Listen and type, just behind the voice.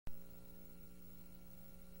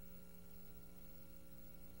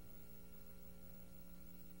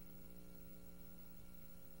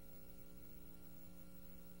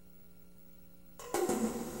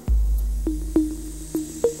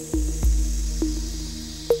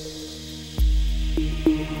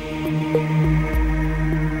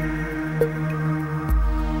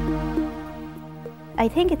I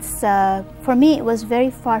think it's, for me, it was very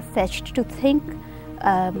far-fetched to think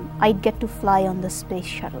I'd get to fly on the space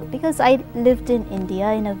shuttle, because I lived in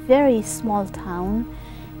India in a very small town,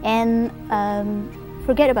 and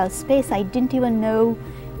forget about space, I didn't even know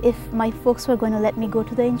if my folks were going to let me go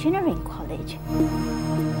to the engineering college.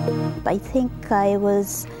 I think I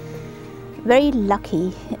was very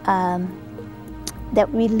lucky that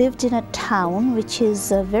we lived in a town which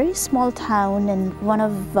is a very small town, and one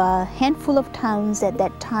of a handful of towns at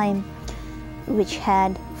that time which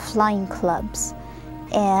had flying clubs.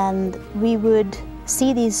 And we would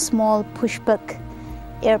see these small pushback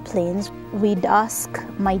airplanes. We'd ask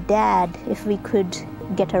my dad if we could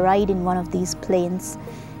get a ride in one of these planes,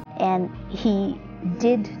 and he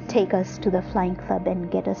did take us to the flying club and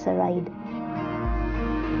get us a ride.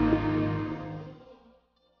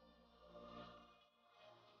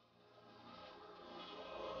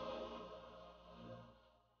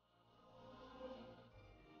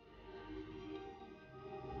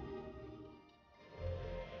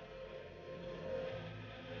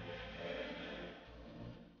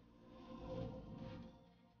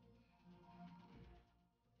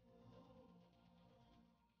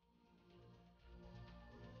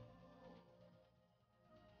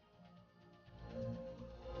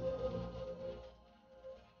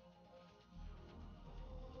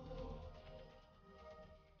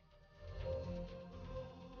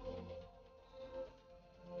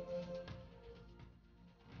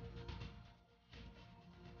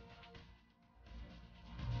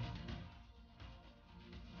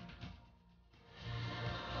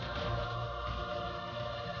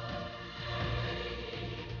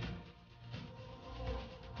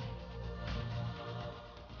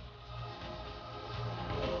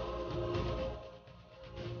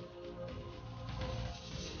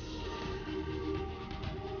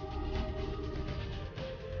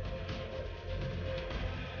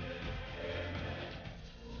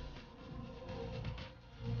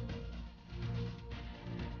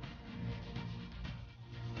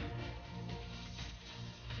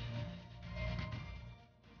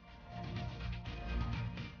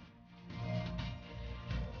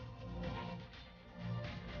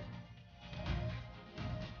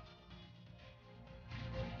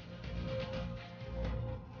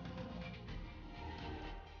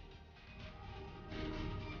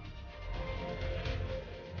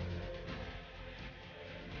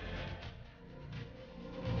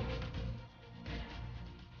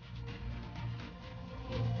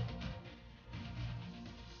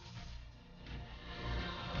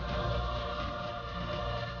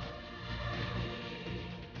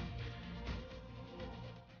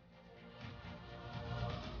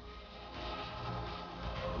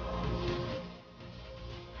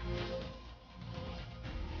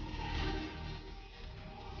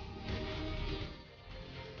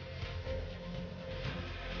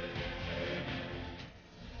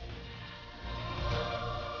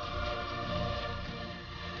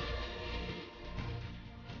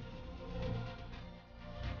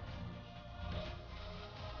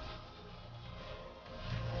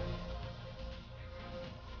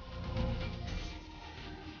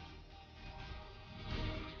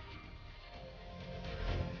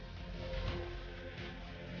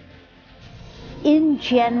 In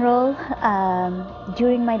general,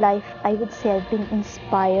 during my life, I would say I've been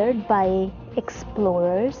inspired by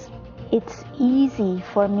explorers. It's easy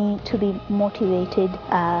for me to be motivated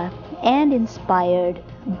and inspired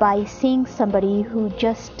by seeing somebody who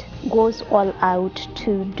just goes all out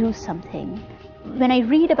to do something. When I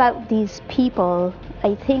read about these people,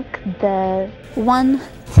 I think the one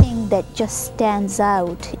thing that just stands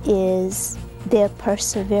out is their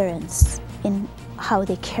perseverance in how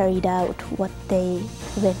they carried out what they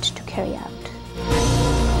went to carry out.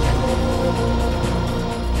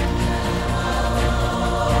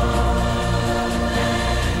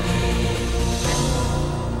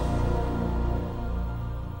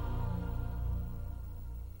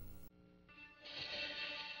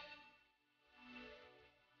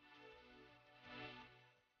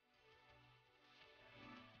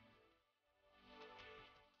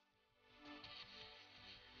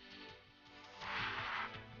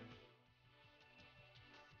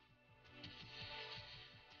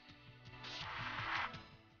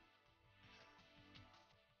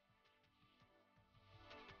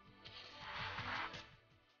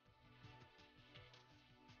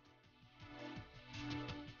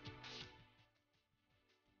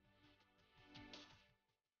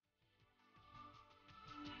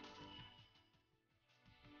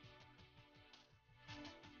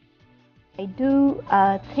 I do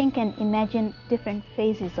think and imagine different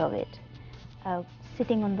phases of it.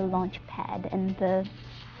 sitting on the launch pad and the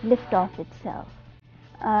liftoff itself.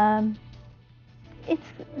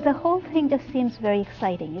 The whole thing just seems very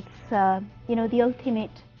exciting. It's the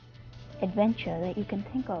ultimate adventure that you can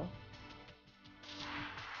think of.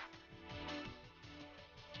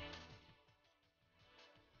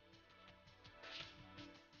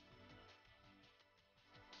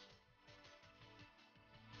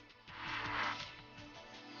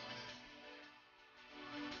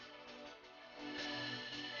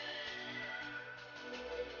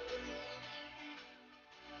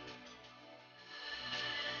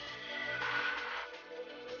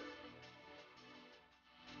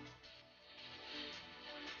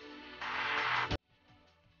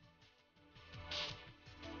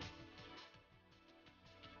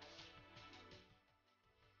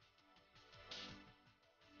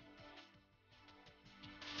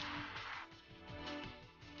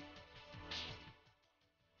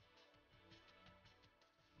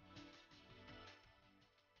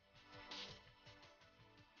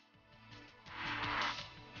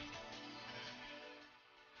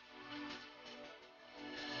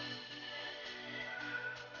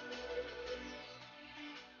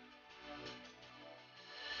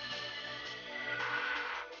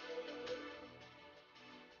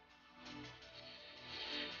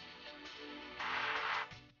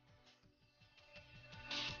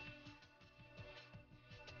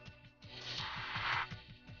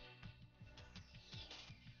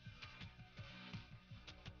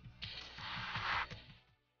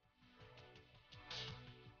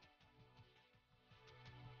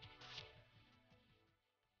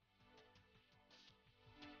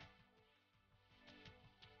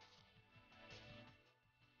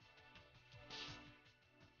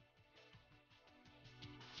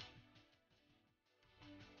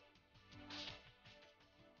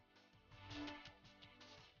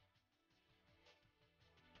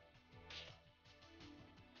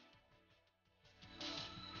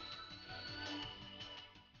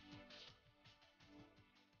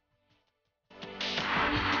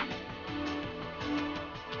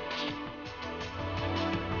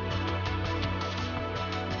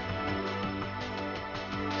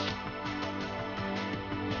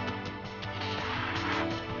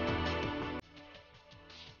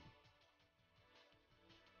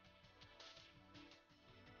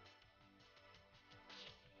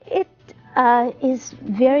 It is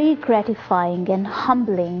very gratifying and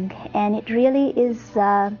humbling, and it really is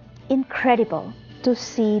incredible to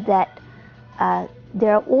see that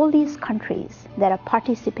there are all these countries that are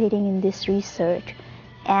participating in this research,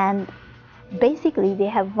 and basically they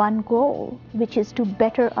have one goal, which is to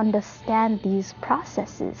better understand these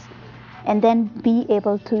processes and then be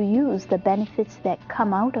able to use the benefits that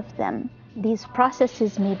come out of them. These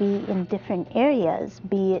processes may be in different areas,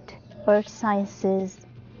 be it earth sciences,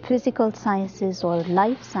 physical sciences, or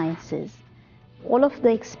life sciences. All of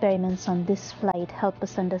the experiments on this flight help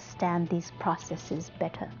us understand these processes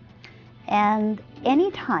better. And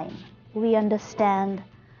anytime we understand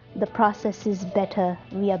the processes better,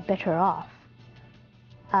 we are better off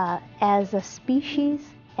as a species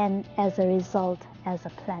and as a result as a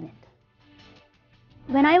planet.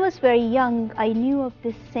 When I was very young, I knew of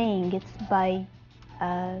this saying. It's by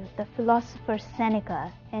the philosopher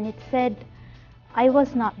Seneca, and it said, "I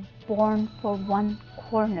was not born for one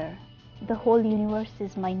corner. The whole universe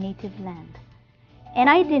is my native land." And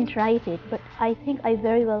I didn't write it, but I think I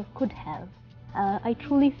very well could have. I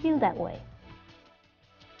truly feel that way.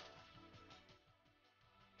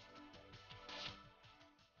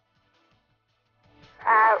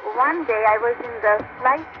 One day I was in the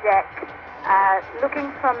flight deck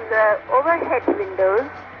looking from the overhead windows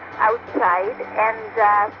outside, and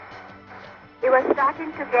it was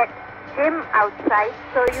starting to get dim outside,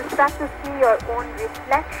 so you start to see your own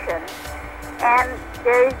reflection. And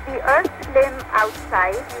there is the Earth's limb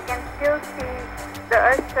outside. You can still see the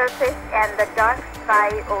Earth's surface and the dark sky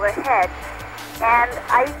overhead. And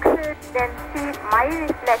I could then see my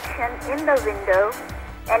reflection in the window,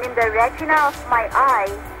 and in the retina of my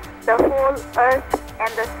eye, the whole Earth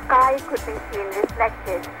and the sky could be seen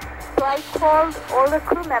reflected. So I called all the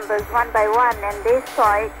crew members one by one, and they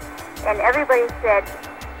saw it, and everybody said,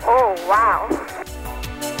 "Oh, wow."